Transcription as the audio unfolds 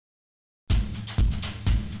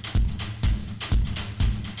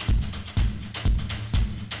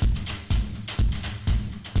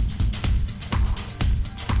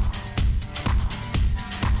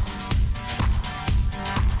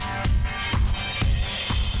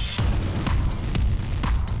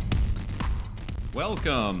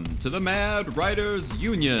Welcome to the Mad Writers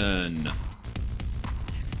Union.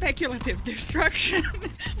 Speculative destruction.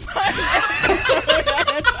 One episode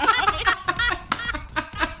at a time.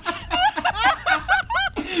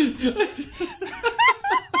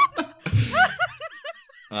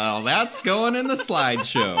 Well, that's going in the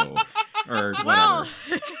slideshow. Or whatever. Well,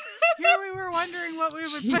 here we were wondering what we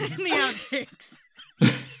would put in the outtakes.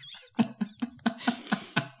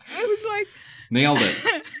 I was like, Nailed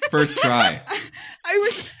it. First try.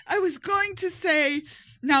 I was going to say,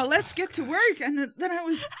 now let's get to work, and then I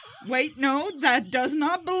was, wait, no, that does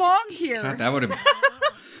not belong here. God, that'd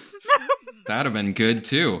have been good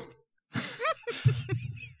too.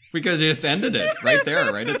 We could have just ended it right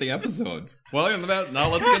there, right at the episode. Well, now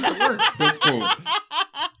let's get to work. Boom, boom.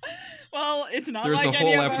 Well, it's not There's like a whole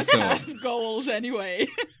any of episode. us have goals anyway.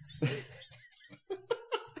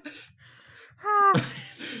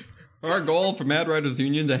 Our goal for Mad Writers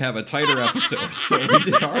Union to have a tighter episode, so we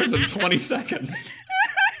did ours in 20 seconds.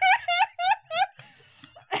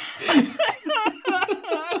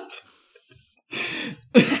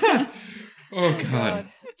 Oh God.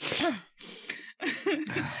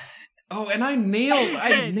 Oh, and I nailed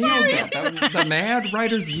that. The Mad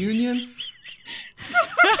Writers Union.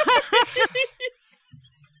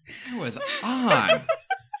 It was on.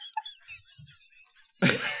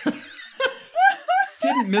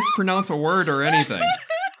 Didn't mispronounce a word or anything.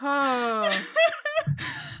 Oh.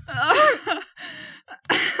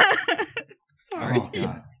 Sorry. Oh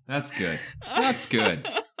God, that's good. That's good.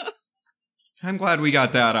 I'm glad we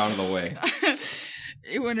got that out of the way.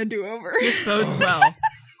 You want to do over? This bodes well.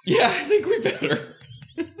 Yeah, I think we better.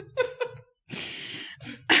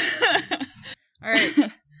 All right.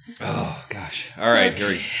 Oh gosh. All right,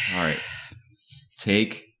 Okay. All right.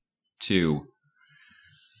 Take 2.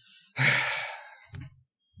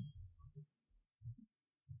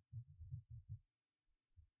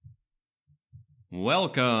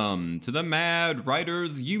 Welcome to the Mad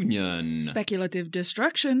Writers Union. Speculative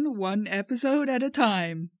destruction, one episode at a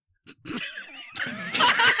time.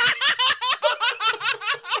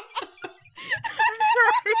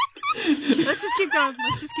 Let's just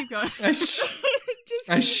keep going.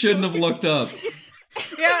 I shouldn't have looked up.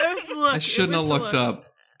 Yeah, it was the look. I shouldn't have looked up.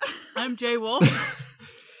 I'm Jay Wolf.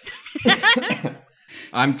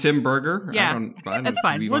 I'm Tim Berger. Yeah, that's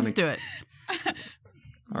fine. Let's do it.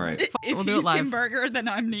 All right. If We'll do it he's live. Tim Berger, then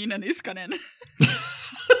I'm Nina Niskanen.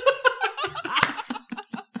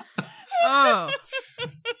 Oh.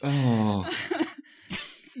 Oh.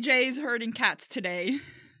 Jay's herding cats today.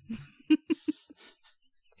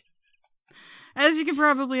 As you can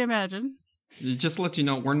probably imagine. Just to let you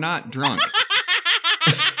know, we're not drunk.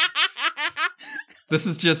 This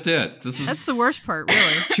is just it. That's the worst part,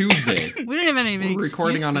 really. Tuesday. We don't have any We're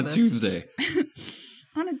recording on a Tuesday.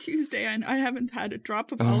 On a Tuesday, and I haven't had a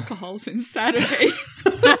drop of alcohol since Saturday.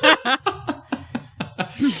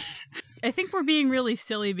 I think we're being really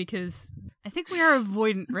silly because I think we are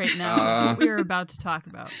avoidant right now of what we are about to talk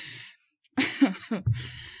about.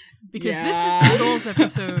 Because this is the goals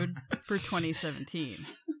episode for 2017.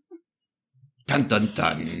 Dun dun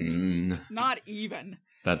dun. Not even.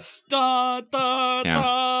 That's Da da Yeah.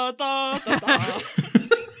 da da da da.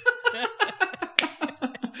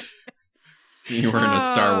 you were in a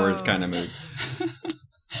Star Wars kind of mood.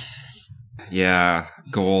 Yeah,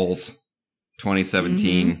 goals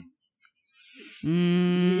 2017.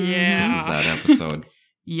 Yeah. This is that episode.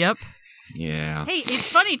 Yep. Yeah. Hey, it's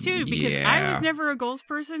funny too because I Yeah. was never a goals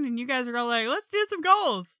person, and you guys are all like, "Let's do some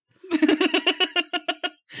goals."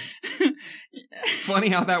 Funny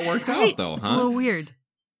how that worked out, though, It's a huh? little weird.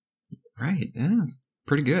 Right. Yeah, it's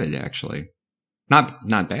pretty good, actually. Not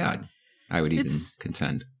bad, I would even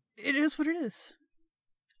contend. It is what it is.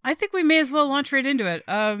 I think we may as well launch right into it.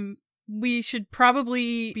 We should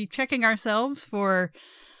probably be checking ourselves for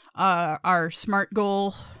our SMART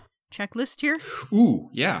goal checklist here. Ooh,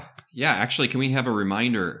 yeah. Yeah, actually, can we have a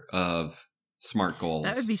reminder of SMART goals?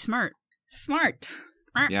 That would be smart. Smart.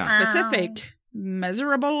 Yeah. Specific.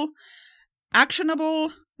 Measurable.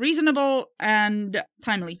 Actionable. Reasonable. And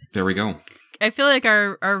timely. There we go. I feel like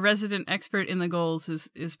our resident expert in the goals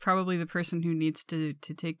is probably the person who needs to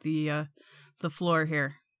take the floor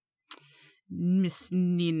here. Miss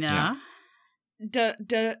Nina. Yeah.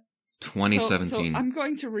 2017. So I'm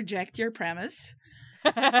going to reject your premise.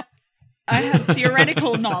 I have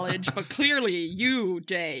theoretical knowledge, but clearly you,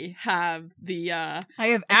 Jay, have the I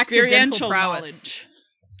have experiential accidental prowess. knowledge.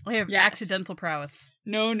 I have Yes. accidental prowess.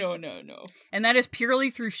 No. And that is purely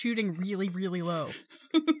through shooting really, really low.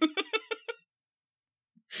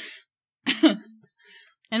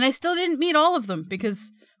 And I still didn't meet all of them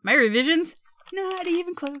because my revisions Not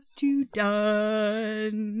even close to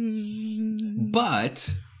done.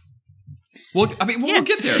 But we'll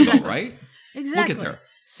get there though, right? Exactly. We'll get there.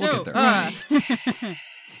 So, We'll get there. Right.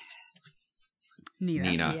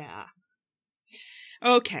 Nina. Yeah.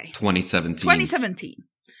 Okay. 2017.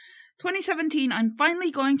 2017, I'm finally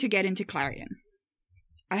going to get into Clarion.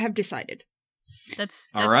 I have decided. That's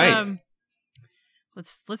all right.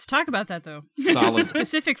 Let's talk about that though. Solid.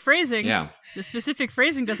 Specific phrasing. Yeah. The specific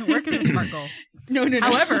phrasing doesn't work as a SMART goal. No.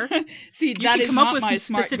 However, see, you that can is come not up with my some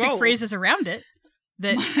smart specific goal. phrases around it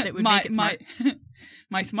that would make it smart.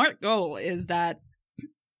 My smart goal is that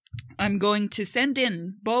I'm going to send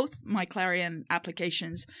in both my Clarion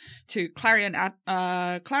applications to Clarion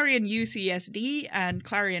UCSD and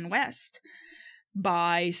Clarion West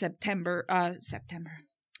by September.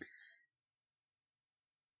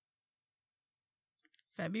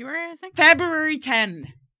 February, I think. February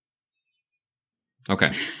 10.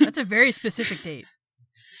 Okay. That's a very specific date.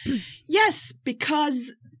 Yes,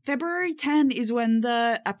 because February 10 is when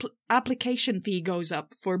the application fee goes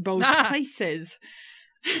up for both places.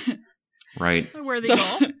 Right. A worthy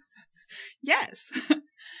goal. Yes.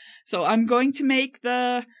 So I'm going to make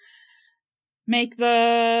the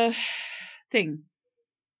thing.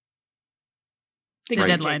 The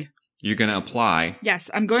deadline. You're going to apply. Yes,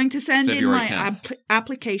 I'm going to send February in my 10th.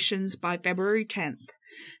 applications by February 10th.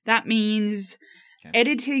 That means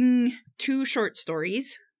editing 2 short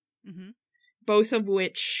stories, both of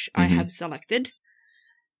which I have selected.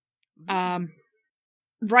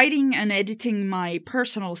 Writing and editing my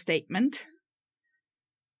personal statement,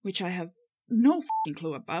 which I have no f***ing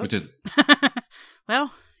clue about. Which is...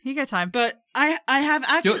 Well, you got time. But I have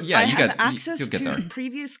access. I have access you'll get there. to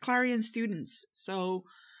previous Clarion students, so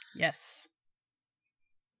Yes.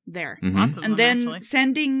 there. Lots of And them, then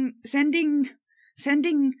actually.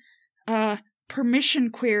 sending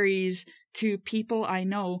permission queries to people I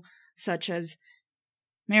know, such as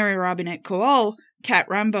Mary Robinette Coal, Kat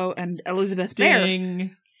Rambo, and Elizabeth Ding.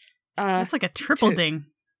 Bear. That's like a triple ding.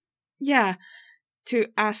 Yeah, to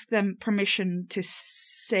ask them permission to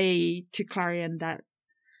say to Clarion that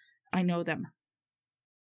I know them.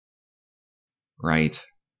 Right.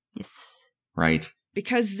 Yes. Right.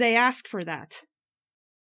 Because they asked for that.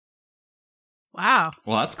 Wow.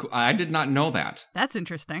 Well, that's cool. I did not know that. That's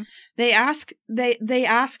interesting. They ask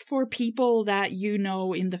for people that you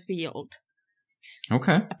know in the field.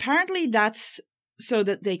 Okay. Apparently that's so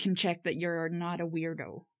that they can check that you're not a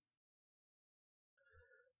weirdo.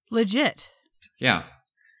 Legit. Yeah.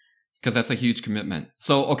 Because that's a huge commitment.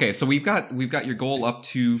 So, okay, so we've got your goal up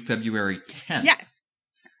to February 10th. Yes.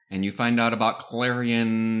 And you find out about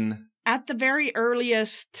Clarion... At the very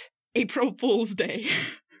earliest, April Fool's Day.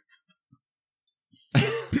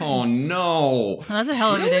 Oh, no. Well, that's a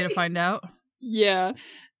hell of a day to find out. Yeah.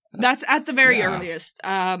 That's at the very earliest.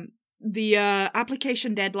 The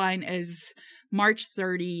application deadline is March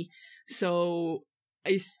 30, so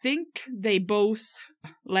I think they both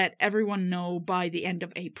let everyone know by the end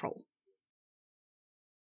of April.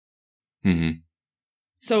 Mm-hmm.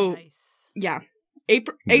 So, Nice. yeah.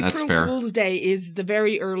 April Fool's Day is the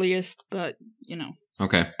very earliest, but, you know.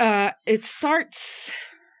 Okay. It starts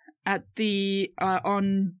at the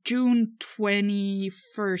on June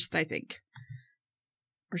 21st, I think.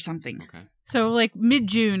 Or something. Okay. So, like,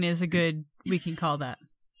 mid-June is a good... We can call that.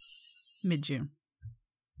 Mid-June.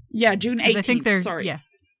 Yeah, June 18th, I think they're... sorry. Yeah.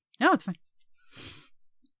 No, it's fine.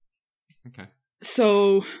 Okay.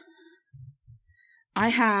 So, I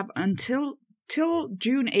have till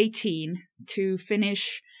June 18 to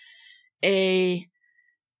finish a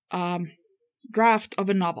draft of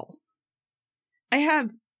a novel. I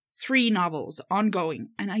have 3 novels ongoing,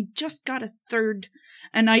 and I just got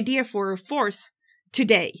an idea for a 4th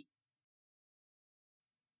today.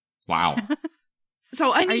 Wow.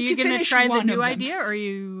 So I need to finish one of them. Are you going to try the new idea, or are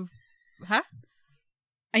you... Huh?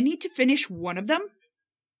 I need to finish one of them.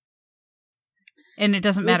 And it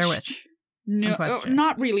doesn't matter which? No,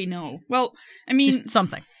 not really, no. Well, I mean... Just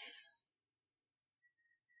something.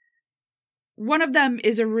 One of them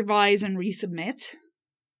is a revise and resubmit.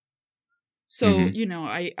 So, you know,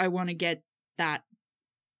 I want to get that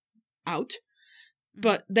out.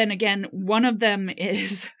 But then again, one of them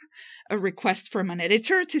is a request from an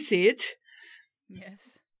editor to see it.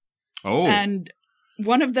 Yes. Oh. And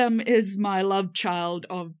one of them is my love child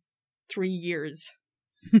of 3 years.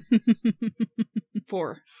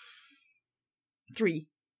 4. 3.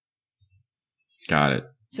 Got it.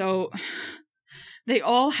 So they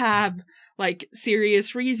all have, like,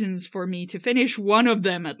 serious reasons for me to finish one of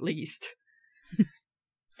them at least.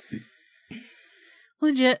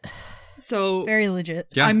 Legit. So very legit.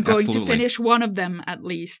 Yeah, I'm going absolutely. to finish one of them at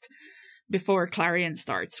least before Clarion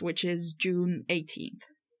starts, which is June 18th.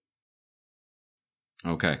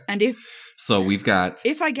 Okay. And if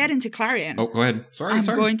I get into Clarion, go ahead. I'm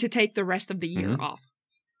going to take the rest of the year off.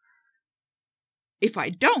 If I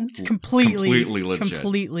don't, completely legit.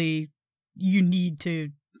 Completely, you need to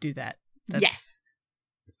do that. Yes.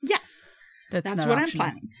 That's what optional.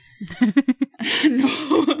 I'm planning.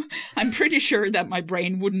 No, I'm pretty sure that my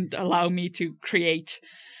brain wouldn't allow me to create,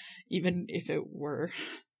 even if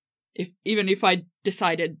I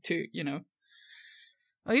decided to,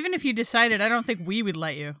 Well, even if you decided, I don't think we would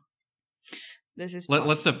let you. This is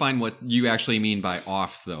Let's define what you actually mean by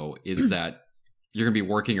off, though. Is that you're going to be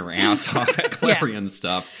working your ass off at Clarion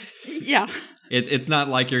stuff? Yeah. It's not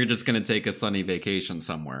like you're just going to take a sunny vacation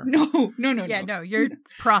somewhere. No. Yeah, no, you're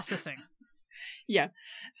processing. Yeah.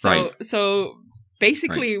 So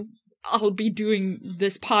basically, I'll be doing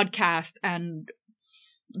this podcast and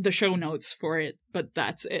the show notes for it, but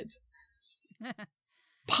that's it.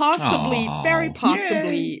 Possibly, very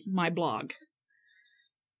possibly, my blog.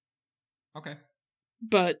 Okay.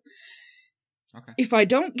 But if I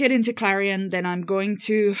don't get into Clarion, then I'm going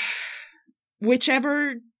to,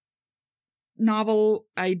 whichever novel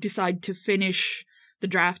I decide to finish the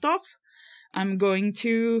draft of, I'm going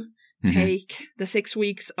to take the 6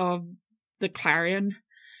 weeks of the Clarion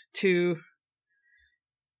to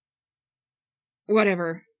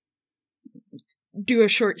whatever, do a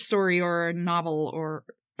short story or a novel or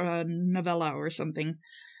a novella or something,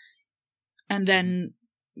 and then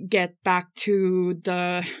get back to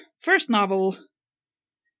the first novel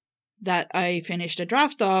that I finished a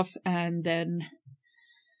draft of, and then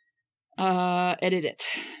edit it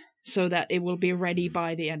so that it will be ready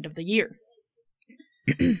by the end of the year.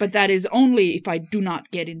 But that is only if I do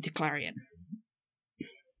not get into Clarion.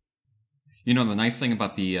 The nice thing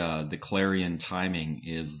about the Clarion timing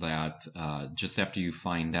is that just after you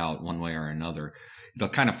find out one way or another, it'll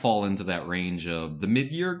kind of fall into that range of the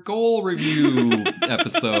mid-year goal review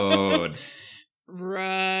episode.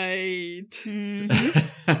 Right.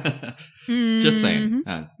 Just saying.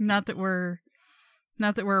 Not that we're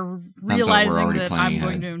realizing that I'm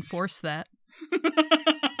going to enforce that.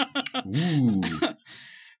 Ooh.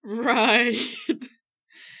 Right.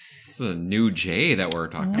 It's a new Jay that we're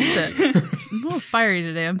talking about. I'm a little fiery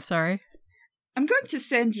today, I'm sorry. I'm going to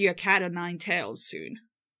send you a Cat o' Nine Tails soon.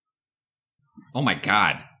 Oh my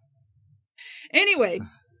god. Anyway.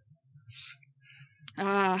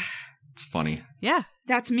 It's funny. Yeah.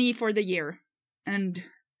 That's me for the year. And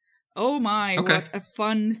oh my, what a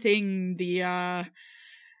fun thing the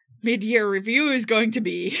mid-year review is going to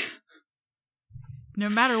be. No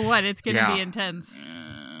matter what, it's going to be intense.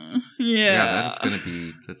 Yeah, that's going to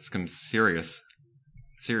be serious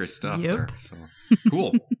stuff there. So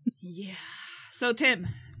cool. Yeah. So Tim.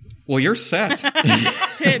 Well, you're set.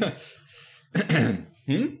 Tim.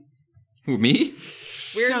 Who, me?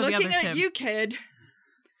 We're looking at you, kid.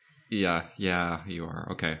 Yeah, you are.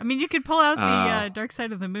 Okay. I mean, you could pull out the Dark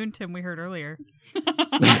Side of the Moon, Tim, we heard earlier.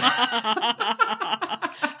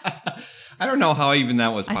 I don't know how even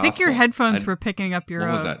that was possible. I think your headphones were picking up your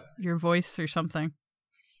what was that? Your voice or something.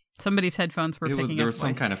 Somebody's headphones were picking up there was voice.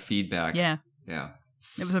 some kind of feedback. Yeah.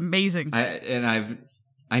 It was amazing. I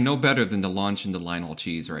know better than to launch into Lionel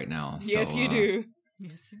Cheese right now. Yes, you do.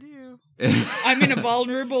 Yes, you do. I'm in a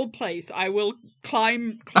vulnerable place. I will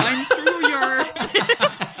climb through your...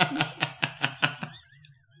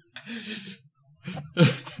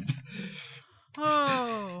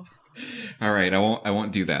 Oh. All right, I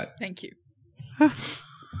won't do that. Thank you.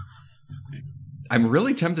 I'm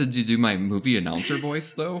really tempted to do my movie announcer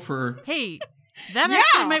voice though for Hey, that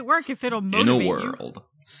actually might work if it'll motivate you.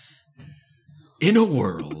 In a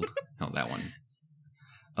world. Oh, that one.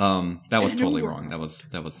 That was totally wrong. That was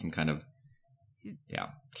some kind of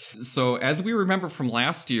So as we remember from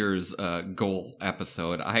last year's goal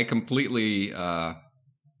episode, I completely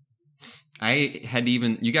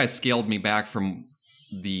you guys scaled me back from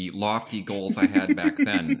the lofty goals I had back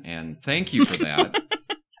then, and thank you for that.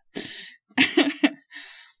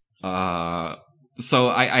 So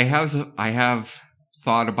I have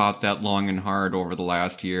thought about that long and hard over the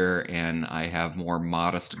last year, and I have more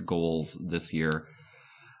modest goals this year.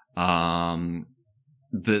 The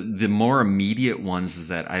more immediate ones is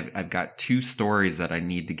that I've got 2 stories that I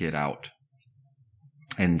need to get out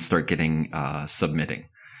and start getting submitting,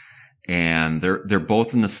 and they're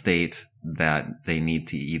both in the state that they need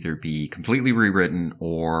to either be completely rewritten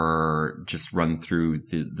or just run through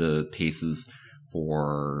the paces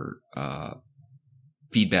for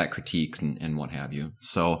feedback, critiques, and what have you.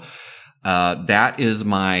 So that is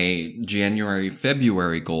my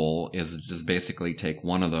January-February goal, is just basically take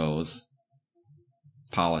one of those,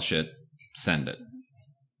 polish it, send it.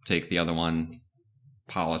 Take the other one,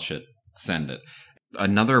 polish it, send it.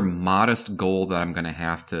 Another modest goal that I'm going to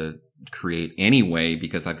have to create anyway,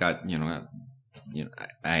 because I've got,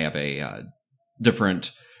 I have a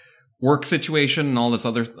different work situation and all this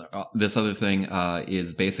other thing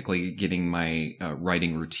is basically getting my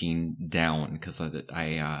writing routine down, because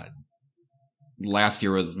I last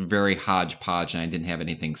year was very hodgepodge and I didn't have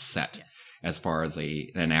anything set as far as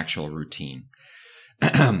an actual routine.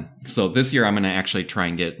 So this year I'm going to actually try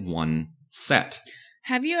and get one set.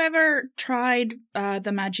 Have you ever tried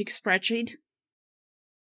the Magic Spreadsheet?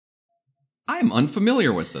 I'm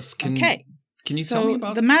unfamiliar with this. Can you tell me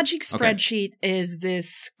about it? The Magic Spreadsheet is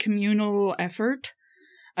this communal effort.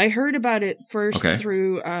 I heard about it first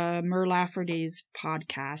through Mur Lafferty's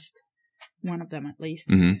podcast, one of them at least.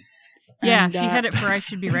 Mm-hmm. Yeah, she had it for I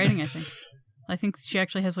Should Be Writing, I think. I think she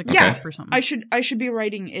actually has like a app or something. I Should Be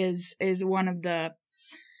Writing is one of the,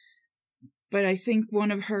 but I think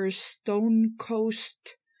one of her Stone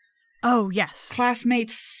Coast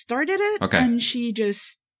classmates started it, and she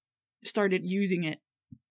just started using it.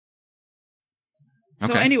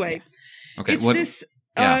 So anyway, it's this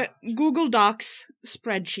Google Docs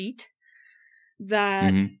spreadsheet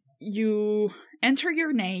that you enter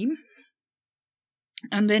your name,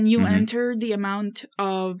 and then you enter the amount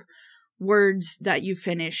of words that you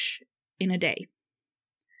finish in a day.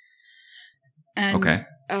 And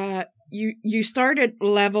you start at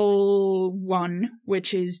level 1,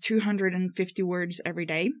 which is 250 words every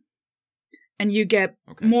day. And you get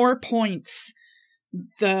more points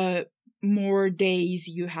the more days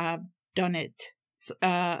you have done it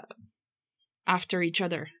after each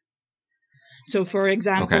other. So for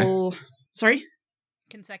example, sorry?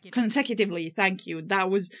 Consecutively, thank you.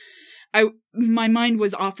 That was, my mind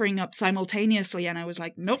was offering up simultaneously and I was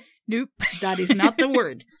like, nope, that is not the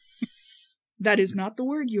word. That is not the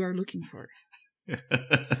word you are looking for.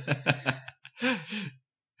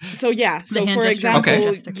 So for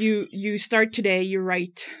example, you start today, you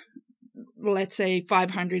write, let's say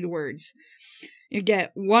 500 words. You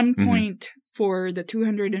get 1 point for the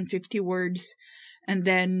 250 words, and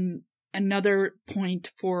then another point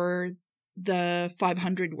for the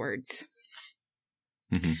 500 words.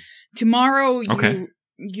 Tomorrow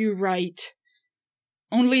you write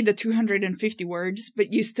only the 250 words,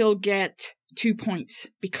 but you still get 2 points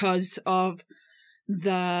because of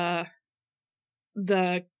the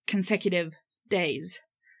consecutive days.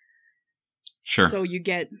 Sure. So you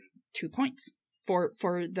get 2 points for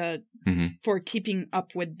the for keeping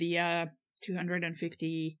up with the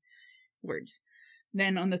 250 words.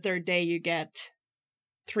 Then on the third day you get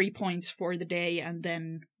 3 points for the day, and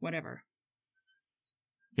then whatever.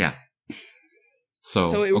 Yeah.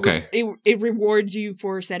 So it rewards you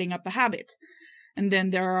for setting up a habit, and then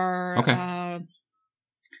there are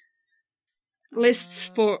lists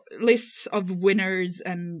of winners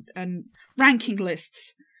and ranking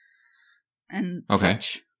lists and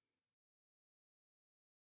such.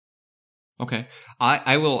 Okay.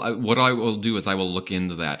 I will. What I will do is I will look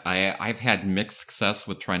into that. I've had mixed success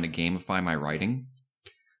with trying to gamify my writing.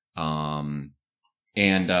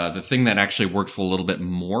 And the thing that actually works a little bit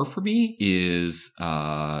more for me is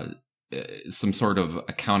some sort of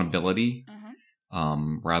accountability,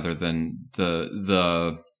 rather than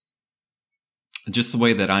the just the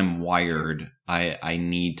way that I'm wired. I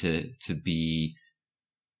need to be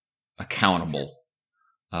accountable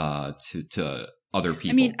to other people.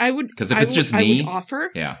 I mean, I would, because if it's just me, I would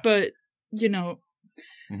offer, but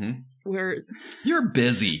you're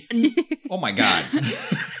busy. Oh my God.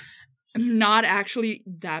 I'm not actually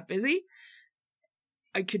that busy.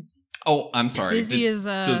 I could. Oh, I'm sorry. Busy is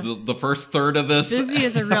the first third of this. Busy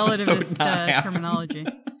is a relativist terminology.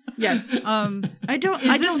 Yes. I don't.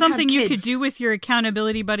 Is this something you could do with your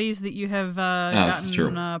accountability buddies that you have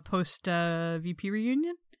gotten post VP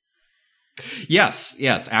reunion? Yes,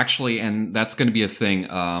 actually, and that's going to be a thing.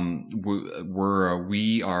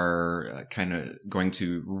 We are kind of going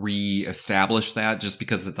to re-establish that, just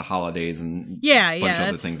because of the holidays and a bunch of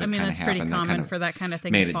other things that kind of happen. Pretty common for that kind of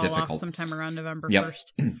thing to fall off sometime around November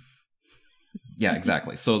 1st. Yeah,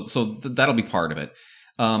 exactly. So that'll be part of it.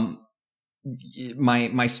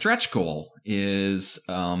 My stretch goal is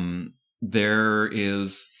there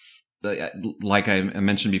is, like I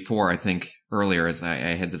mentioned before, I think earlier, as I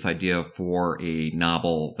had this idea for a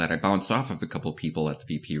novel that I bounced off of a couple of people at the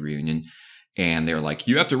VP reunion, and they were like,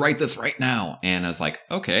 "You have to write this right now." And I was like,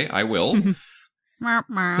 "Okay, I will."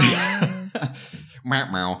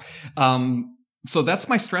 So that's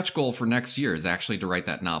my stretch goal for next year, is actually to write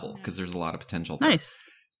that novel, because there's a lot of potential there. Nice.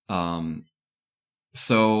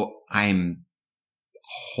 So I'm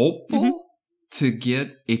hopeful to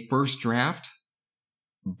get a first draft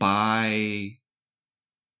by,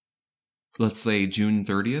 let's say, June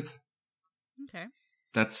 30th. Okay.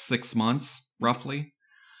 That's 6 months, roughly.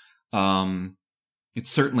 It's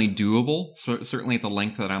certainly doable, so certainly at the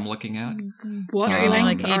length that I'm looking at. What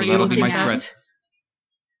length are so you that'll be looking my at? stretch.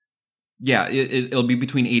 Yeah, it'll be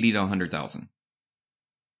between 80 to 100,000.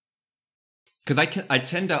 Because I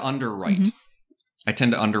tend to underwrite. Mm-hmm. I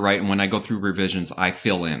tend to underwrite, and when I go through revisions, I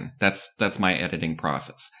fill in. That's my editing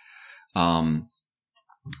process. That's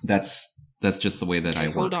just the way that I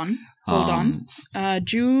work. Hold on.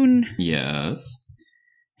 June. Yes.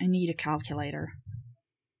 I need a calculator.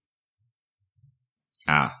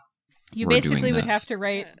 You we're basically doing would this. have to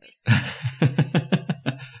write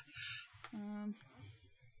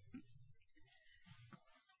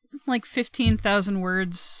like 15,000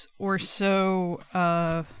 words or so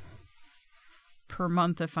per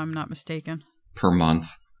month, if I'm not mistaken. Per month.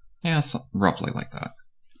 Yeah, roughly like that.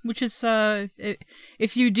 Which is,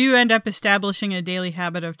 if you do end up establishing a daily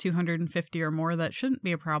habit of 250 or more, that shouldn't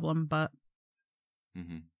be a problem, but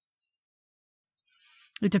Mm-hmm.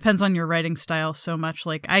 it depends on your writing style so much.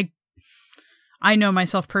 Like, I know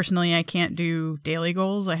myself personally, I can't do daily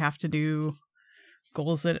goals. I have to do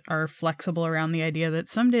goals that are flexible around the idea that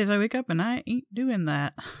some days I wake up and I ain't doing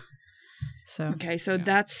that. So Okay, so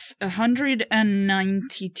that's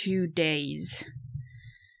 192 days.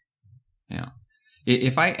 Yeah.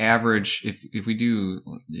 If I average, if we do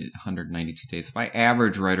 192 days, if I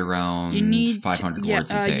average right around 500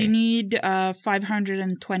 words a day. You need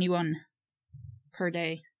 521 per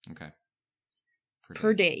day. Okay.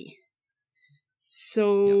 Per day.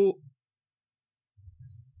 So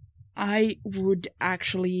I would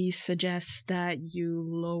actually suggest that you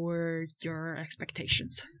lower your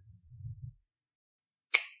expectations.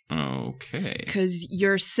 Okay. Because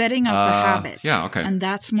you're setting up a habit. Yeah, okay. And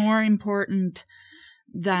that's more important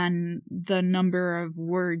than the number of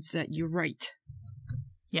words that you write.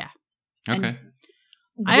 yeah. Okay.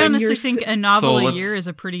 I honestly you're think a novel So a year is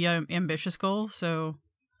a pretty ambitious goal. So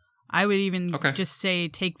I would even just say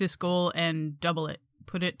take this goal and double it.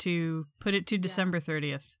 Put it to December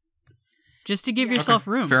 30th. Just to give yourself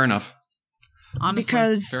room. Fair enough.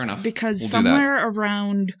 Honestly. Fair enough. Because We'll somewhere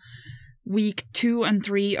around week 2 and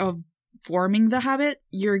 3 of forming the habit,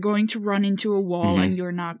 you're going to run into a wall and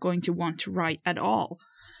you're not going to want to write at all.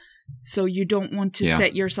 So you don't want to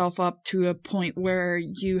set yourself up to a point where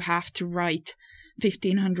you have to write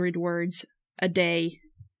 1,500 words a day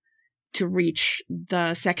to reach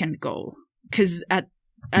the second goal. Because at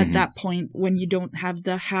that point, when you don't have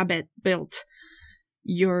the habit built,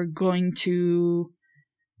 you're going to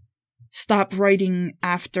stop writing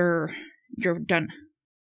after you're done.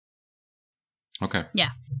 Okay. Yeah.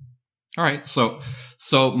 All right. So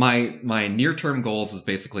my near-term goals is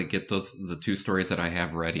basically get the 2 stories that I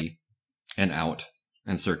have ready and out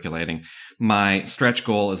and circulating. My stretch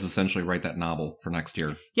goal is essentially write that novel for next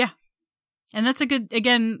year. Yeah. And that's a good,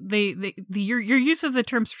 again, your use of the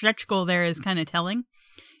term stretch goal there is kind of telling.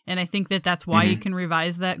 And I think that's why you can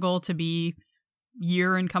revise that goal to be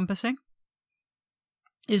year encompassing,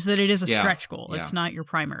 is that it is a stretch goal. Yeah. It's not your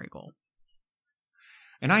primary goal.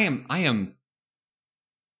 And I am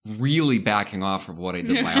really backing off of what I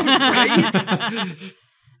did last year.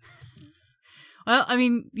 Well, I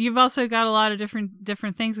mean, you've also got a lot of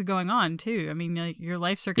different things going on too. I mean, like, your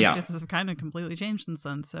life circumstances have kind of completely changed since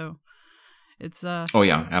then. So it's oh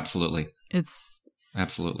yeah, absolutely. It's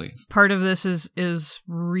absolutely part of this is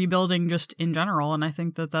rebuilding just in general, and I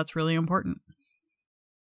think that's really important.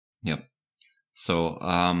 Yep. So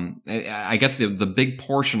I guess the big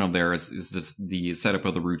portion of there is just the setup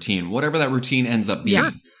of the routine, whatever that routine ends up being. Yeah.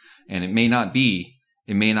 And it may not be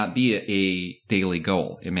a daily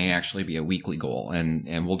goal. It may actually be a weekly goal,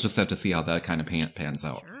 and we'll just have to see how that kind of pans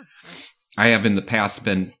out. Sure. I have in the past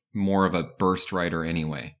been more of a burst writer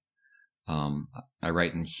anyway. I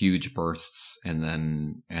write in huge bursts and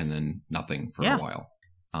then nothing for a while.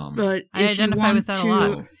 But I identify with that a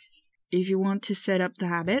lot. If you want to set up the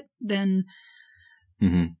habit, then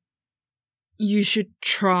you should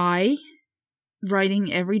try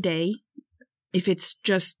writing every day. If it's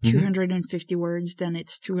just 250 words, then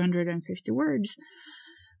it's 250 words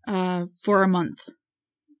for a month.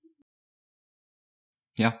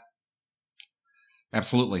 Yeah,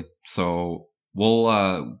 absolutely. So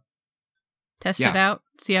we'll test it out,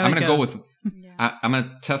 see how it goes. I'm gonna go with. I'm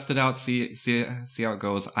gonna test it out, see how it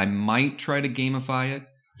goes. I might try to gamify it.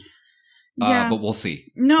 But we'll see.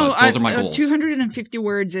 No, those are my goals. 250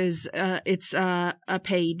 words is it's a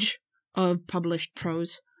page of published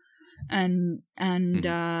prose. And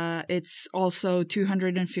it's also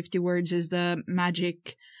 250 words is the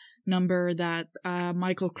magic number that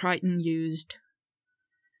Michael Crichton used.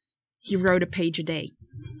 He wrote a page a day.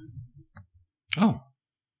 Oh.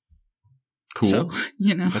 Cool. So,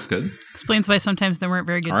 you know. That's good. Explains why sometimes there weren't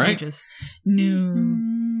very good pages. No.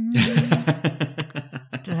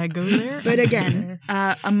 Did I go there? But again,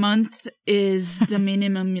 a month is the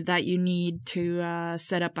minimum that you need to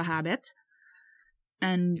set up a habit.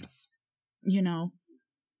 And, Yes. you know,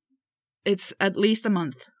 it's at least a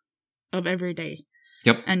month of every day.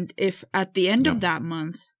 Yep. And if at the end Yep. of that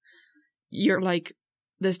month, you're like,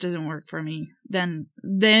 this doesn't work for me, then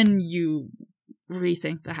you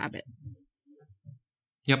rethink the habit.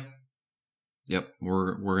 Yep.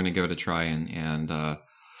 We're going to give it a try, and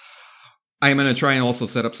I'm going to try and also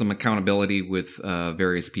set up some accountability with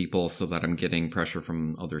various people so that I'm getting pressure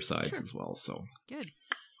from other sides as well. So Good.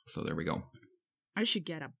 So there we go. I should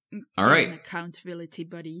get All right. an accountability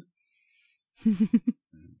buddy.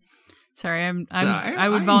 Sorry, I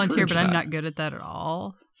would volunteer, encourage but I'm that. not good at that at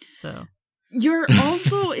all. So You're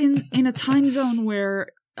also in a time zone where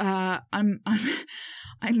I'm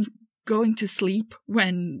going to sleep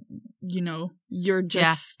when, you know, you're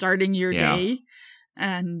just starting your day,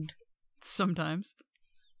 and sometimes,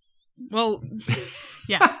 well,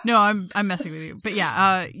 yeah, no, I'm messing with you, but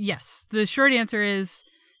yeah, yes. The short answer is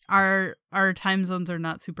our time zones are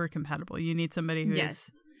not super compatible. You need somebody who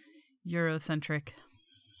is Eurocentric.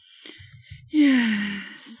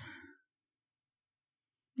 Yes.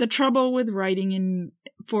 The trouble with writing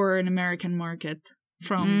for an American market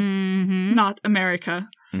from not America.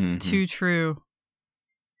 Mm-hmm. Too true.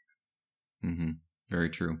 Mm-hmm. Very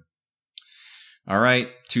true. All right,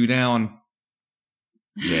 2 down.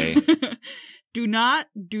 Yay. Do not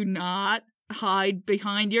hide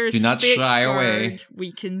behind your Do not spit shy guard. away.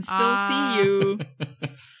 We can still see you.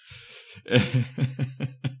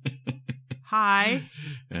 Hi.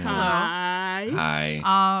 Hi. Hi.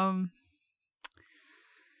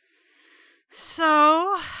 So,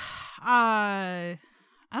 I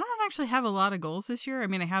don't actually have a lot of goals this year. I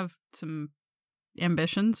mean, I have some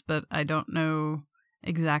ambitions, but I don't know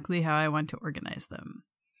exactly how I want to organize them.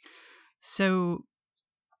 So,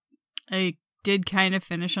 I did kind of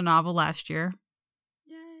finish a novel last year.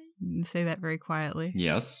 Yay. Say that very quietly.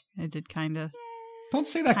 Yes. I did kind of. Don't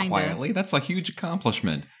say that Kinda. quietly. That's a huge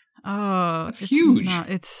accomplishment. Oh, That's it's huge.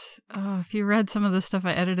 If you read some of the stuff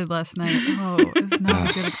I edited last night, it was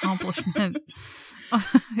not a good accomplishment.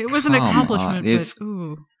 It was an Come accomplishment, on, but it's-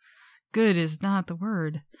 good is not the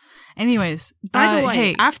word. Anyways, By the way,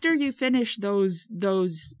 hey, after you finish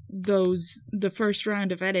the first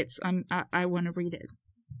round of edits, I want to read it.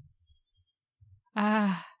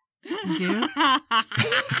 you do?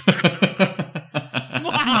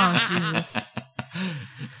 Oh, Jesus.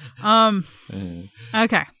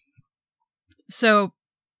 Okay. So,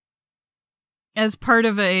 as part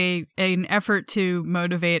of an effort to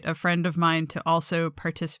motivate a friend of mine to also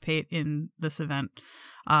participate in this event,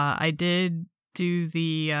 I did do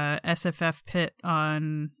the SFF pit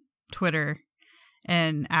on Twitter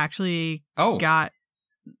and actually got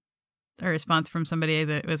a response from somebody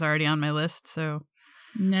that was already on my list. So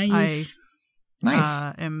Nice.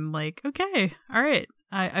 Nice. am like, okay, all right.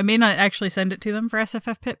 I may not actually send it to them for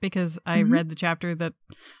SFF Pit because I read the chapter that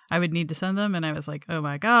I would need to send them, and I was like, oh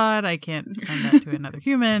my god, I can't send that to another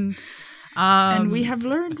human. And we have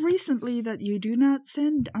learned recently that you do not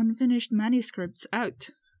send unfinished manuscripts out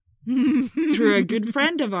through a good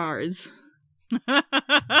friend of ours.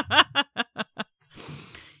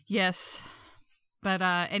 Yes. But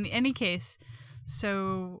in any case,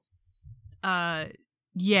 so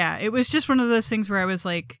yeah, it was just one of those things where I was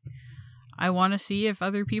like, I want to see if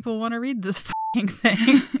other people want to read this fucking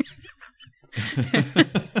thing.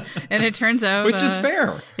 And it turns out, which is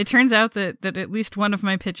fair. It turns out that at least one of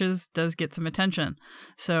my pitches does get some attention.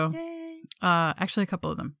 So, actually, a couple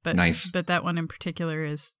of them, but Nice. But that one in particular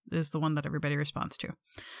is the one that everybody responds to.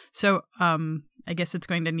 So, I guess it's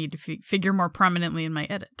going to need to figure more prominently in my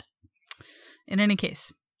edit. In any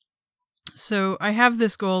case, so I have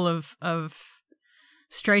this goal of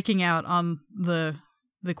striking out on the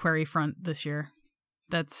query front this year.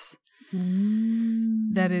 That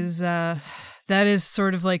is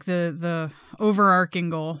sort of like the overarching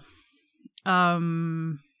goal. A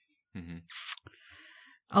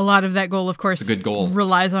lot of that goal, of course, It's a good goal.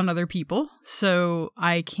 relies on other people, so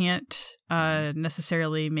I can't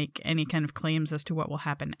necessarily make any kind of claims as to what will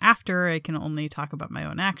happen after. I can only talk about my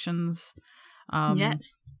own actions.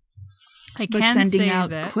 Yes. I But can sending say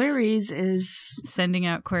out that queries is... sending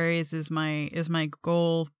out queries is my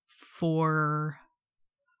goal for,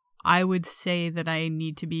 I would say that I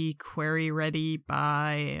need to be query ready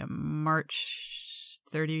by March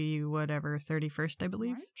 31st, I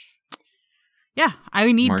believe. March? Yeah,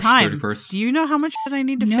 I need March time. 31st. Do you know how much that I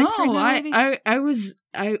need to fix right now? I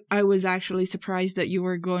was actually surprised that you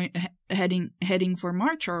were heading for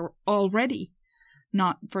March already,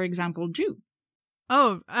 not, for example, June.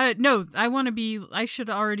 Oh, no, I should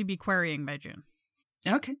already be querying by June.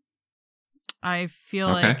 Okay. I feel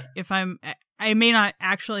like if I may not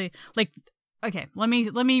actually, like, okay, let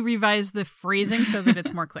me revise the phrasing so that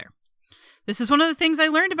it's more clear. This is one of the things I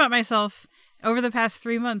learned about myself over the past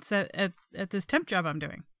 3 months at this temp job I'm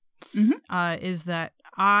doing, is that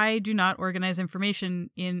I do not organize information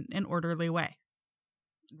in an orderly way.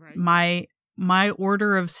 Right. My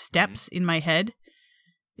order of steps in my head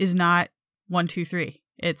is not 1, 2, 3.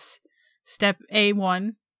 It's step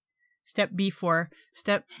A1, step B4,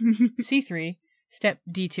 step C3, step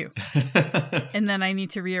D2. And then I need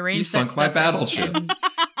to rearrange you sunk my battleship in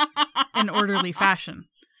an orderly fashion.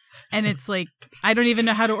 And it's like, I don't even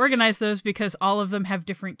know how to organize those because all of them have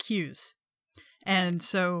different cues. And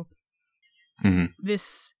so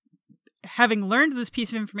this, having learned this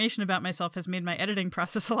piece of information about myself has made my editing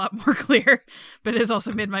process a lot more clear, but it has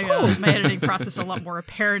also made my editing process a lot more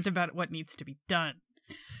apparent about what needs to be done.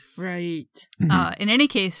 Right. In any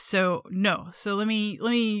case, so let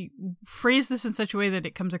me phrase this in such a way that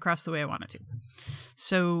it comes across the way I want it to.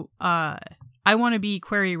 So I want to be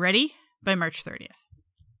query ready by March 30th.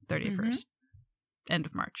 31st, end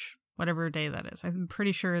of March, whatever day that is. I'm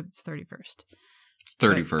pretty sure it's 31st.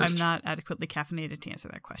 31st. I'm not adequately caffeinated to answer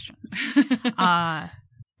that question.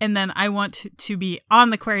 And then I want to be on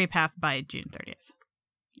the query path by June 30th,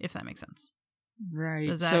 if that makes sense. Right.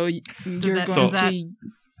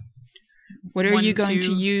 What are you going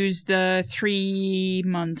to use the 3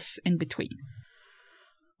 months in between?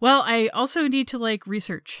 Well, I also need to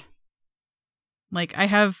research. Like I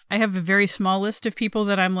have a very small list of people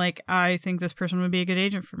that I'm like, I think this person would be a good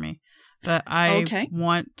agent for me. But I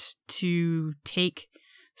want to take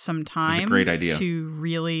some time That's a great idea. To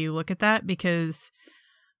really look at that because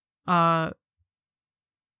it's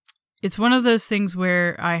one of those things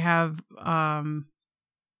where I have I'm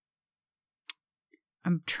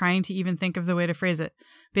trying to even think of the way to phrase it.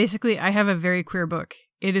 Basically, I have a very queer book.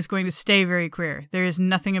 It is going to stay very queer. There is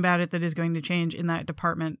nothing about it that is going to change in that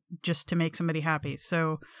department just to make somebody happy.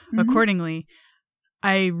 So accordingly,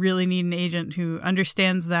 I really need an agent who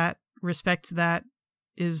understands that, respects that,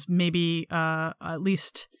 is maybe at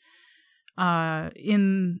least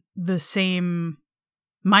in the same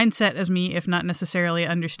mindset as me, if not necessarily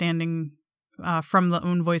understanding from the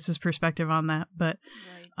own voice's perspective on that. But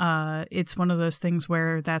it's one of those things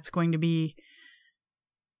where that's going to be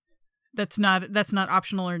that's not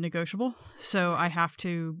optional or negotiable. So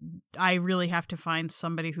I really have to find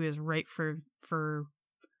somebody who is right for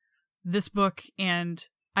this book, and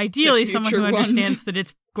ideally someone who understands that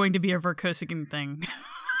it's going to be a Vorkosigan thing.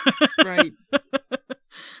 Right.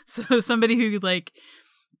 So somebody who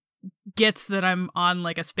gets that I'm on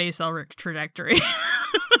a space Elric trajectory.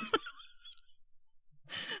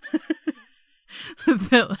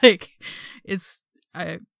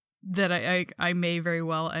 That I may very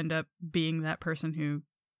well end up being that person who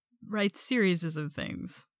writes series of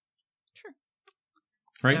things. Sure.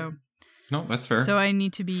 Right. So, no, that's fair. So I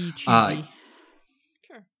need to be choosy.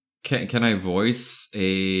 Sure. Can I voice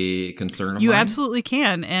a concern of You mine? absolutely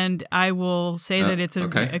can, and I will say that it's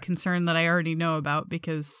a concern that I already know about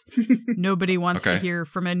because nobody wants to hear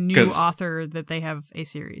from a new author that they have a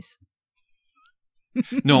series.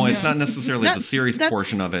 No, it's not necessarily the series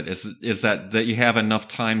portion of it. Is that you have enough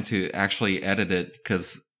time to actually edit it,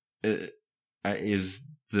 because is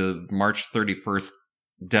the March 31st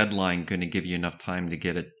deadline going to give you enough time to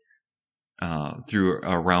get it through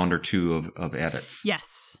a round or two of edits?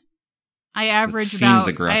 Yes. I average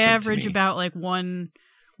about one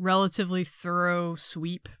relatively thorough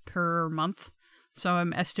sweep per month. So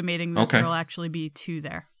I'm estimating that there will actually be 2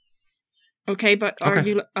 there. Okay, but are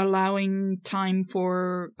you allowing time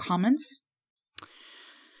for comments?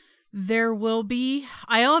 There will be.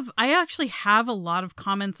 I actually have a lot of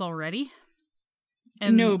comments already.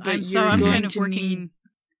 And no, but I'm kind of working.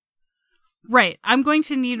 Right, I'm going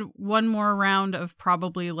to need one more round of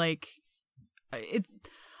probably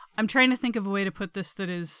I'm trying to think of a way to put this that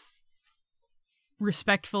is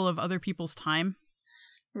respectful of other people's time.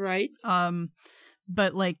 Right.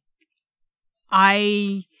 But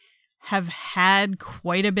I have had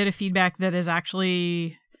quite a bit of feedback that has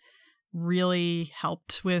actually really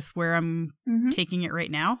helped with where I'm taking it right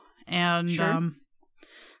now. And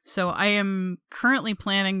so I am currently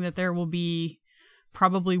planning that there will be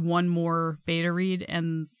probably one more beta read,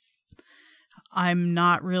 and I'm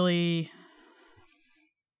not really...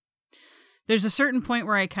 there's a certain point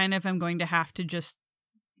where I kind of am going to have to just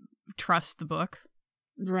trust the book.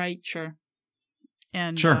 Right, sure.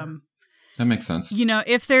 And Sure. That makes sense. You know,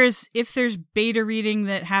 if there's beta reading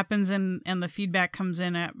that happens and the feedback comes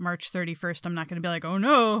in at March 31st, I'm not going to be like, oh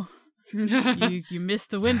no, you missed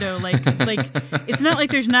the window. Like it's not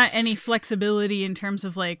like there's not any flexibility in terms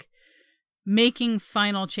of like making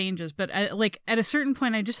final changes, but at a certain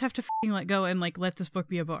point, I just have to let go and like let this book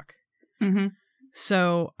be a book. Mm-hmm.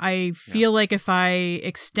 So I feel like if I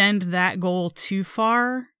extend that goal too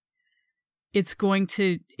far, it's going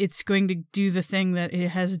to do the thing that it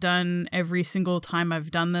has done every single time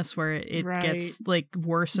I've done this, where it gets like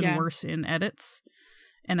worse and worse in edits,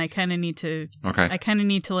 and I kind of need to. Okay. I kind of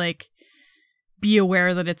need to like be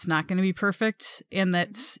aware that it's not going to be perfect, and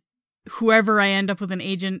that whoever I end up with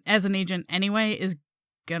as an agent anyway is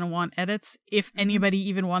gonna want edits if anybody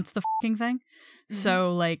even wants the fucking thing. Mm-hmm.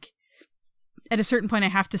 So like, at a certain point, I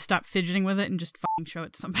have to stop fidgeting with it and just fucking show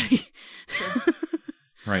it to somebody. Sure.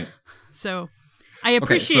 Right. So I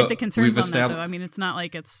appreciate the concerns on that, though. I mean, it's not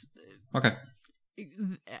like it's... Okay.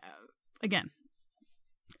 Again,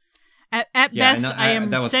 at best, I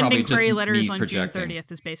am sending query letters on June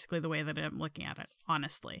 30th is basically the way that I'm looking at it,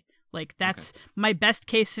 honestly. Like, that's my best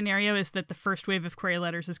case scenario, is that the first wave of query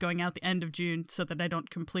letters is going out the end of June so that I don't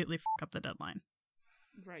completely fuck up the deadline.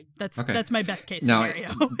 Right. That's my best case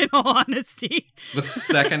scenario, in all honesty. The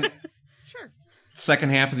second... Sure. Second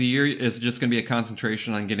half of the year is just going to be a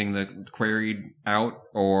concentration on getting the queried out,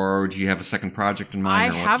 or do you have a second project in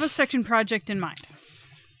mind? I have a second project in mind.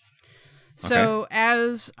 So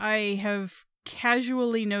as I have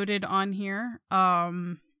casually noted on here,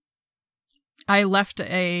 I left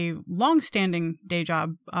a long-standing day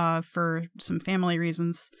job for some family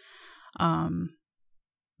reasons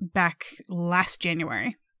back last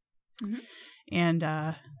January. Mm-hmm.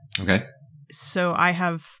 And so I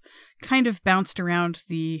have kind of bounced around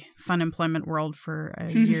the fun employment world for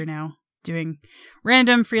a year now, doing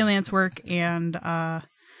random freelance work and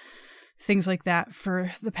things like that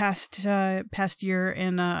for the past year.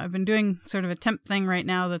 And I've been doing sort of a temp thing right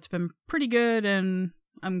now that's been pretty good, and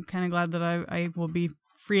I'm kind of glad that I will be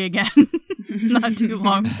free again not too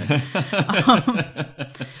long.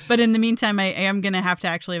 But in the meantime, I am going to have to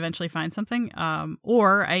actually eventually find something,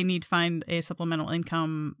 or I need to find a supplemental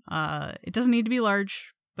income. It doesn't need to be large,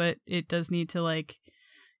 but it does need to, like,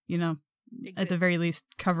 you know, at the very least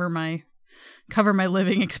cover my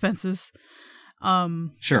living expenses.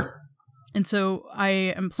 Sure. And so I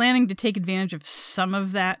am planning to take advantage of some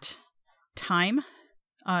of that time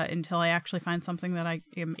until I actually find something that I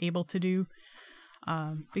am able to do.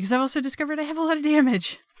 Because I've also discovered I have a lot of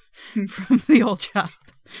damage from the old job.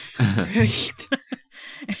 Right.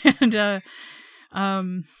 And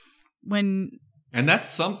And that's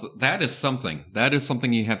something. That is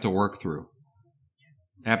something you have to work through.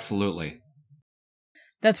 Absolutely.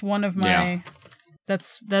 That's one of my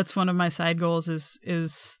that's one of my side goals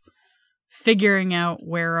is figuring out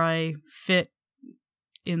where I fit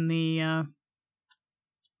in the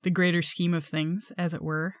greater scheme of things, as it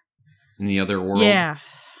were. In the other world. Yeah.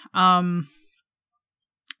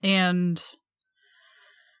 And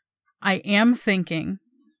I am thinking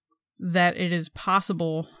that it is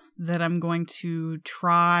possible that I'm going to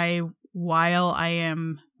try, while I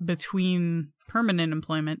am between permanent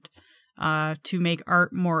employment, to make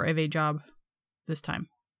art more of a job this time.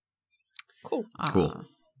 Cool. Cool.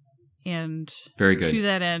 And very good. To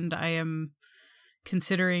that end, I am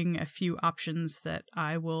considering a few options that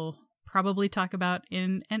I will probably talk about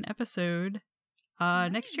in an episode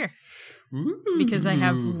next year. Ooh. Because I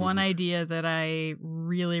have one idea that I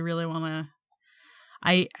really, really want to...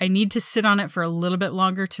 I need to sit on it for a little bit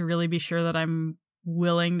longer to really be sure that I'm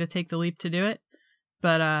willing to take the leap to do it.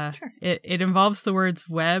 But sure. it involves the words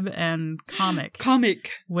web and comic.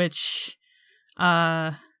 Comic. Which,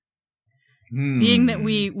 being that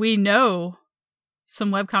we know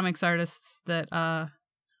some webcomics artists that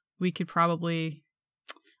we could probably...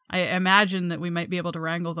 I imagine that we might be able to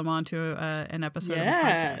wrangle them onto an episode of the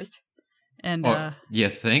podcast. And you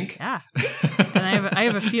think? Yeah. And I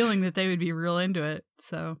have a feeling that they would be real into it.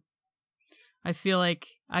 So I feel like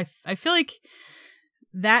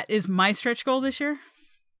that is my stretch goal this year.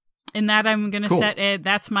 And that I'm going to set it.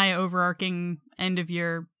 That's my overarching end of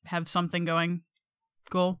year, have something going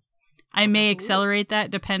goal. I may accelerate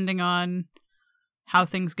that depending on how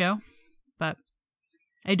things go, but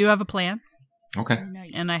I do have a plan. Okay.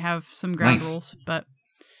 Nice. And I have some ground rules, but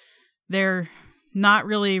they're not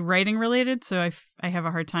really writing related, so I have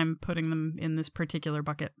a hard time putting them in this particular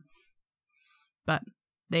bucket. But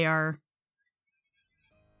they are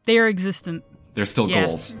existent. They're still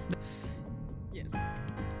goals. Yes.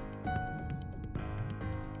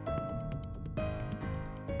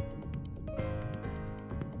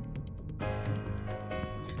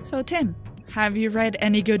 So, Tim, have you read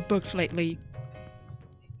any good books lately?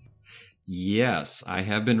 Yes, I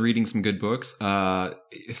have been reading some good books.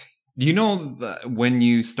 You know, when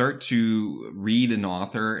you start to read an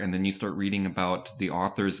author and then you start reading about the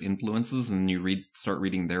author's influences and you start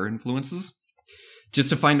reading their influences just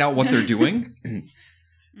to find out what they're doing?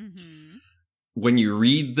 Mm-hmm. When you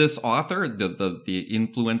read this author, the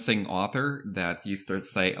influencing author, that you start to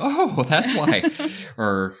say, oh, that's why.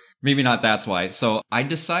 Or maybe not that's why. So I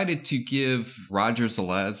decided to give Roger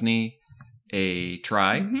Zelazny a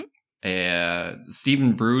try. Mm-hmm.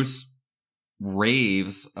 Stephen Bruce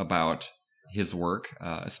raves about his work,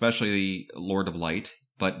 especially Lord of Light.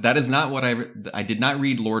 But that is not what I did not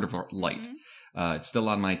read Lord of Light. Mm-hmm. It's still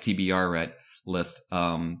on my TBR list.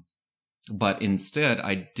 But instead,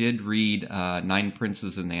 I did read Nine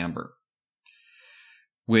Princes in Amber,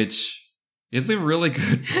 which is a really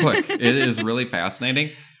good book. It is really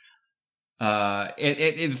fascinating.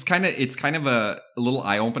 It's kind of a little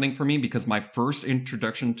eye opening for me because my first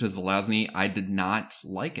introduction to Zelazny, I did not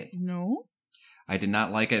like it. No, I did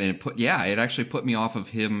not like it, and it actually put me off of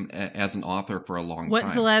him as an author for a long time. What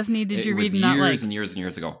Zelazny did you read and not like? Years and years and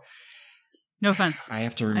years ago. No offense. I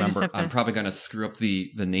have to remember. I'm probably going to screw up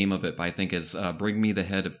the name of it, but I think is Bring Me the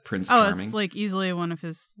Head of Prince Charming. Oh, it's like easily one of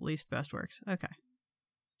his least best works. Okay.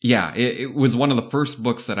 Yeah, it was one of the first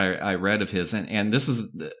books that I read of his, and this is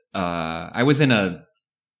I was in a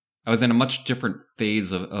much different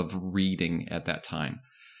phase of reading at that time,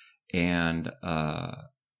 and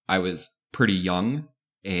I was pretty young,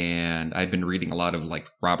 and I'd been reading a lot of like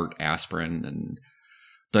Robert Asprin and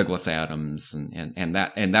Douglas Adams and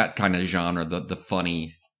that kind of genre, the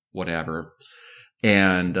funny whatever,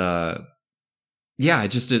 and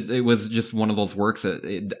it was just one of those works that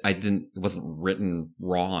it wasn't written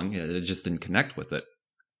wrong, it just didn't connect with it.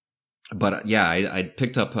 But I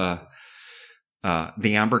picked up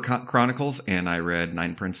the Amber Chronicles, and I read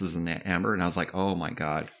Nine Princes in Amber, and I was like, oh my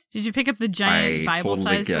god! Did you pick up the giant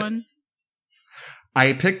Bible-sized one?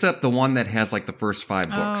 I picked up the one that has like the first 5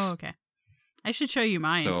 books. Oh, okay. I should show you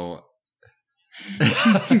mine. So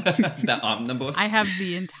the omnibus. I have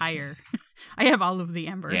the entire. I have all of the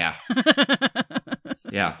Amber. Yeah.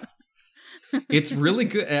 Yeah. It's really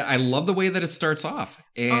good. I love the way that it starts off.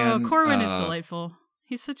 And Corwin is delightful.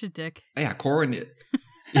 He's such a dick. Yeah, Corwin.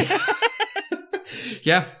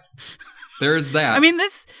 Yeah. There's that. I mean,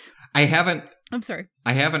 I'm sorry.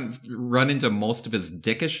 I haven't run into most of his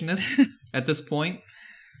dickishness at this point,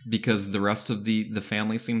 because the rest of the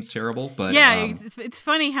family seems terrible. But yeah, it's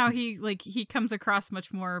funny how he comes across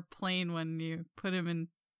much more plain when you put him in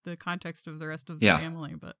the context of the rest of the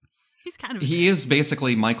family. But he's kind of is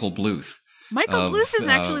basically Michael Bluth. Michael Bluth is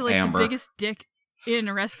actually like Amber. the biggest dick in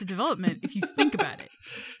Arrested Development if you think about it,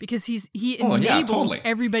 because he enables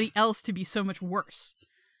everybody else to be so much worse.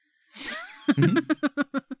 Mm-hmm.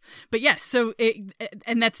 But yes, so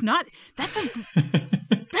that's an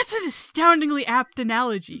astoundingly apt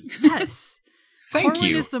analogy. Yes. Thank Corwin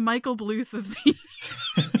you. Is the Michael Bluth of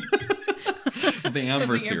the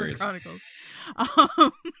Amber series. Chronicles.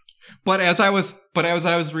 But as I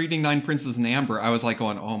was reading Nine Princes in Amber, I was like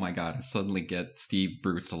going, "Oh my god!" I suddenly get Steve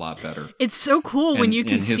Bruce a lot better. It's so cool when you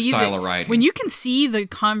can see his style of writing. When you can see the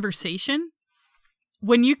conversation,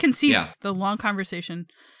 when you can see the long conversation.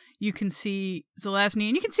 You can see Zelazny,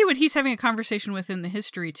 and you can see what he's having a conversation with in the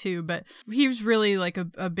history too. But he was really like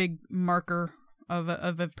a big marker of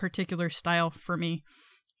a particular style for me.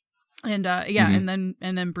 And mm-hmm.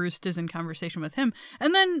 and then Bruce is in conversation with him,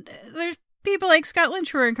 and then there's people like Scott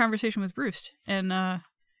Lynch who are in conversation with Bruce, and and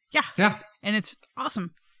it's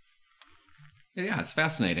awesome. Yeah, it's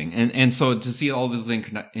fascinating, and so to see all those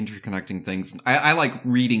interconnecting things, I like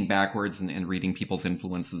reading backwards and reading people's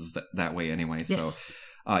influences that way anyway. Yes. So.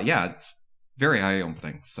 It's very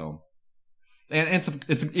eye-opening. So, and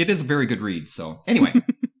it is a very good read. So, anyway,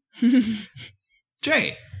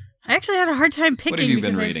 Jay, I actually had a hard time picking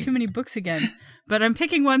because I reading? have too many books again. But I'm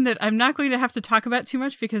picking one that I'm not going to have to talk about too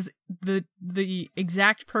much because the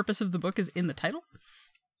exact purpose of the book is in the title,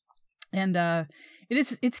 and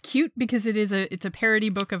it's cute because it's a parody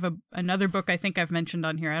book of another book I think I've mentioned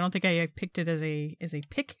on here. I don't think I picked it as a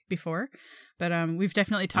pick before. But we've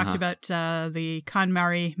definitely talked about the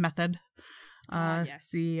KonMari method.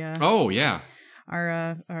 Yes.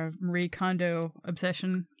 Our Marie Kondo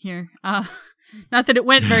obsession here. Not that it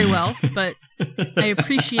went very well, but I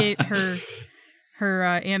appreciate her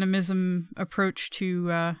animism approach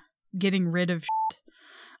to getting rid of shit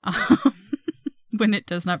when it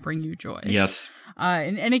does not bring you joy. Yes.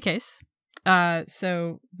 In any case,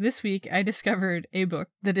 so this week I discovered a book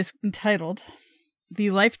that is entitled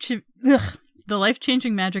The Life-Changing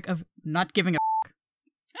Magic of Not Giving a F***.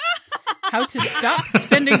 How to Stop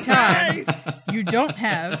Spending Time You Don't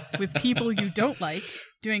Have with People You Don't Like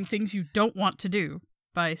Doing Things You Don't Want to Do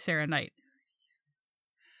by Sarah Knight.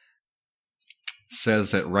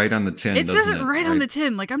 Says it right on the tin. It says it right on the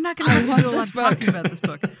tin. Like, I'm not going to do a lot talking about this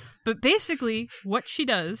book. But basically, what she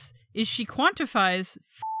does is she quantifies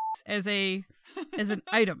as an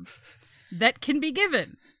item that can be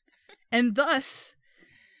given. And thus,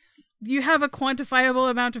 you have a quantifiable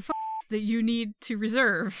amount of that you need to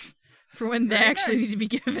reserve for when they actually need to be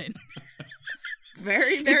given.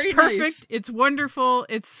 Very, very it's perfect. Nice. It's wonderful.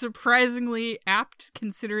 It's surprisingly apt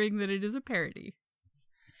considering that it is a parody.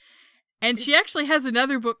 And she actually has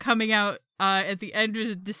another book coming out at the end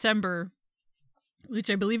of December, which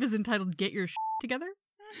I believe is entitled Get Your Shit Together.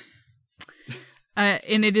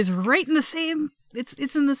 And it is right in the same, it's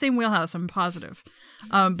in the same wheelhouse, I'm positive.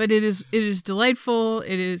 But it is delightful,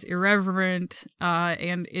 it is irreverent,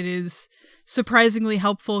 and it is surprisingly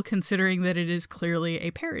helpful considering that it is clearly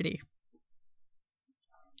a parody.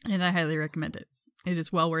 And I highly recommend it. It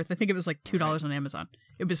is well worth. I think it was like $2 on Amazon.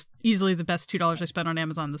 It was easily the best $2 I spent on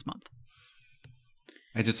Amazon this month.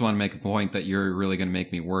 I just want to make a point that you're really going to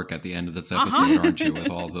make me work at the end of this episode, aren't you? With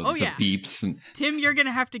all the, the beeps and Tim, you're going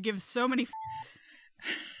to have to give so many.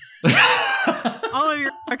 All of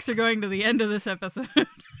your fucks are going to the end of this episode.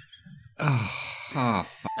 Fuck. All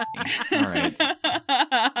right.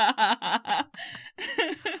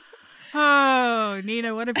 Oh,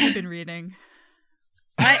 Nina, what have you been reading?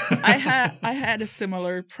 I had a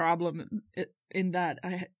similar problem in that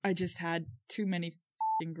I just had too many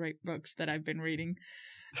great books that I've been reading.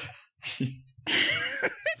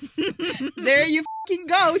 There you fucking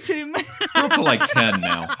go, Tim. We're up to like 10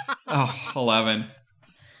 now. 11.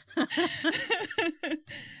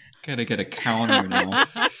 Gotta get a counter now.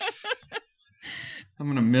 I'm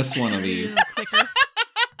gonna miss one of these.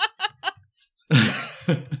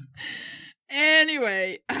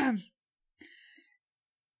 Anyway,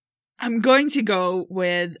 I'm going to go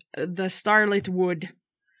with The Starlit Wood,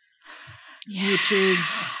 which is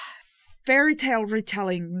fairy tale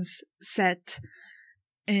retellings set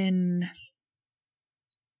in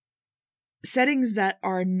settings that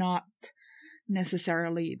are not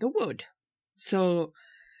necessarily the wood. So,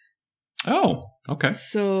 okay.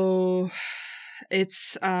 So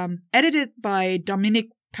it's edited by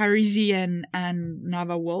Dominique Parisian and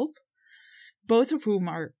Nava Wolf, both of whom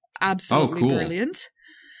are absolutely brilliant.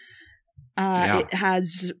 It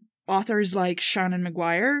has authors like Shannon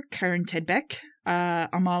Maguire, Karen Tidbeck,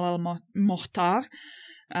 Amal Al-Mohtar,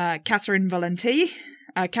 Catherine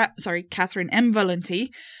M.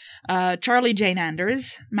 Valenti, Charlie Jane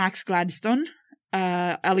Anders, Max Gladstone,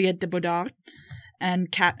 Elliot de Bodard,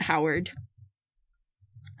 and Kat Howard.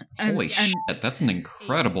 Holy shit, that's an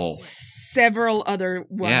incredible... Several other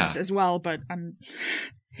ones as well, but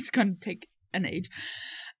it's going to take an age.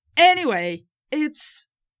 Anyway, it's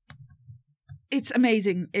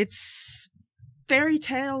amazing. It's fairy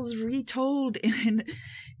tales retold in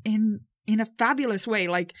a fabulous way.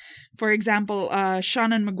 Like, for example,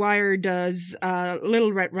 Shannon Maguire does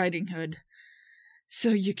Little Red Riding Hood. So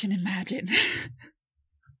you can imagine.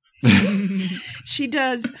 She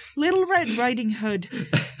does Little Red Riding Hood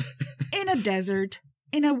in a desert,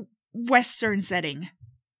 in a Western setting.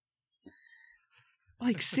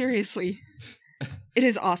 Like, seriously. It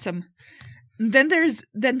is awesome. Then there's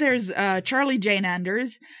Charlie Jane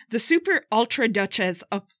Anders, the super ultra duchess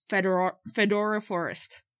of Fedora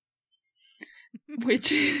Forest,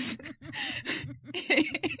 which is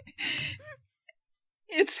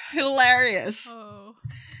it's hilarious. Oh.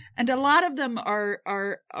 And a lot of them are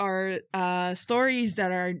stories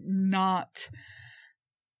that are not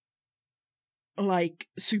like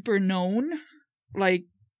super known. Like,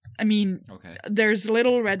 I mean, there's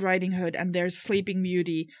Little Red Riding Hood and there's Sleeping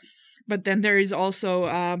Beauty. But then there is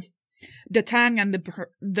also The Tang and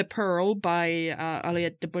the Pearl by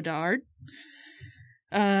Elliot de Bodard.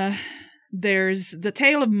 There's The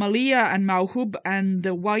Tale of Malia and Mauhub and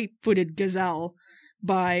the White-Footed Gazelle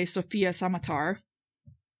by Sophia Samatar.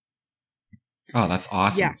 Oh, that's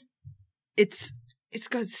awesome. Yeah. It's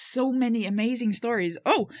got so many amazing stories.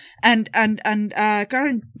 Oh, and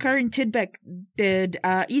Karen Tidbeck did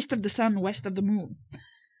East of the Sun, West of the Moon.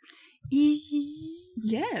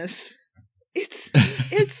 Yes. It's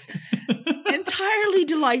entirely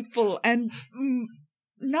delightful, and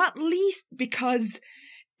not least because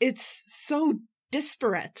it's so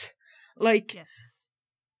disparate. Like,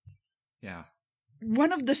 yeah,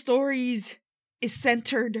 one of the stories is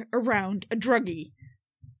centered around a druggie.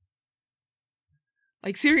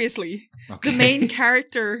 Like, seriously, the main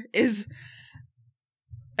character is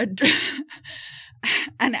an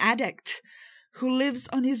addict who lives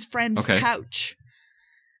on his friend's couch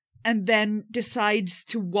and then decides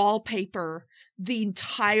to wallpaper the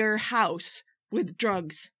entire house with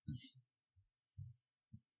drugs.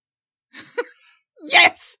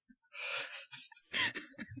 Yes!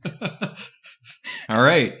 All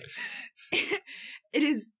right.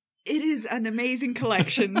 It is an amazing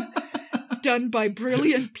collection done by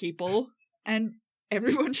brilliant people, and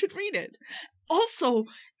everyone should read it. Also,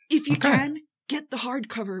 if you can, get the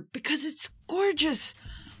hardcover because it's gorgeous.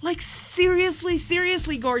 Like, seriously,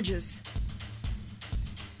 seriously gorgeous.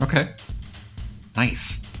 Okay.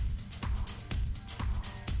 Nice.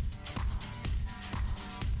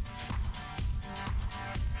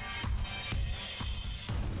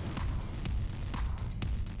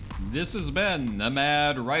 This has been the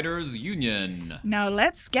Mad Writers Union. Now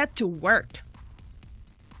let's get to work.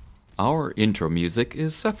 Our intro music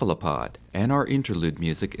is Cephalopod, and our interlude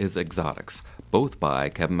music is Exotics, both by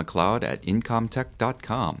Kevin MacLeod at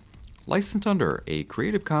Incomtech.com, licensed under a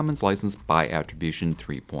Creative Commons license by Attribution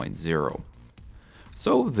 3.0.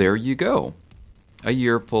 So there you go. A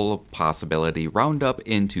year full of possibility round up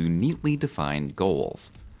into neatly defined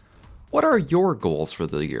goals. What are your goals for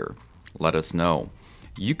the year? Let us know.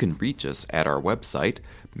 You can reach us at our website,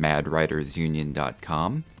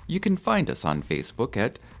 madwritersunion.com. You can find us on Facebook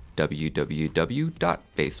at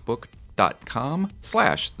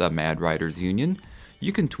www.facebook.com/themadwritersunion.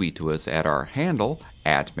 You can tweet to us at our handle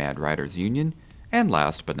at madwritersunion. And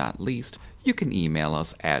last but not least, you can email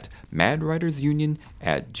us at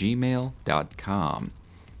madwritersunion@gmail.com.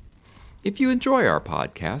 If you enjoy our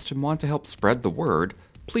podcast and want to help spread the word,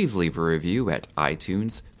 please leave a review at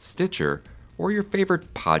iTunes, Stitcher, or your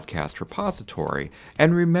favorite podcast repository,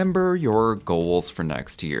 and remember your goals for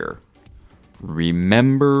next year.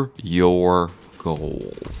 Remember your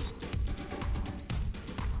goals.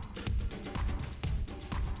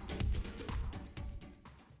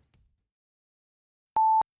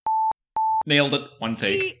 Nailed it. One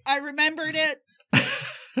take. See, I remembered it.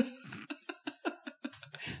 Oh,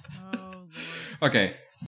 Lord. Okay.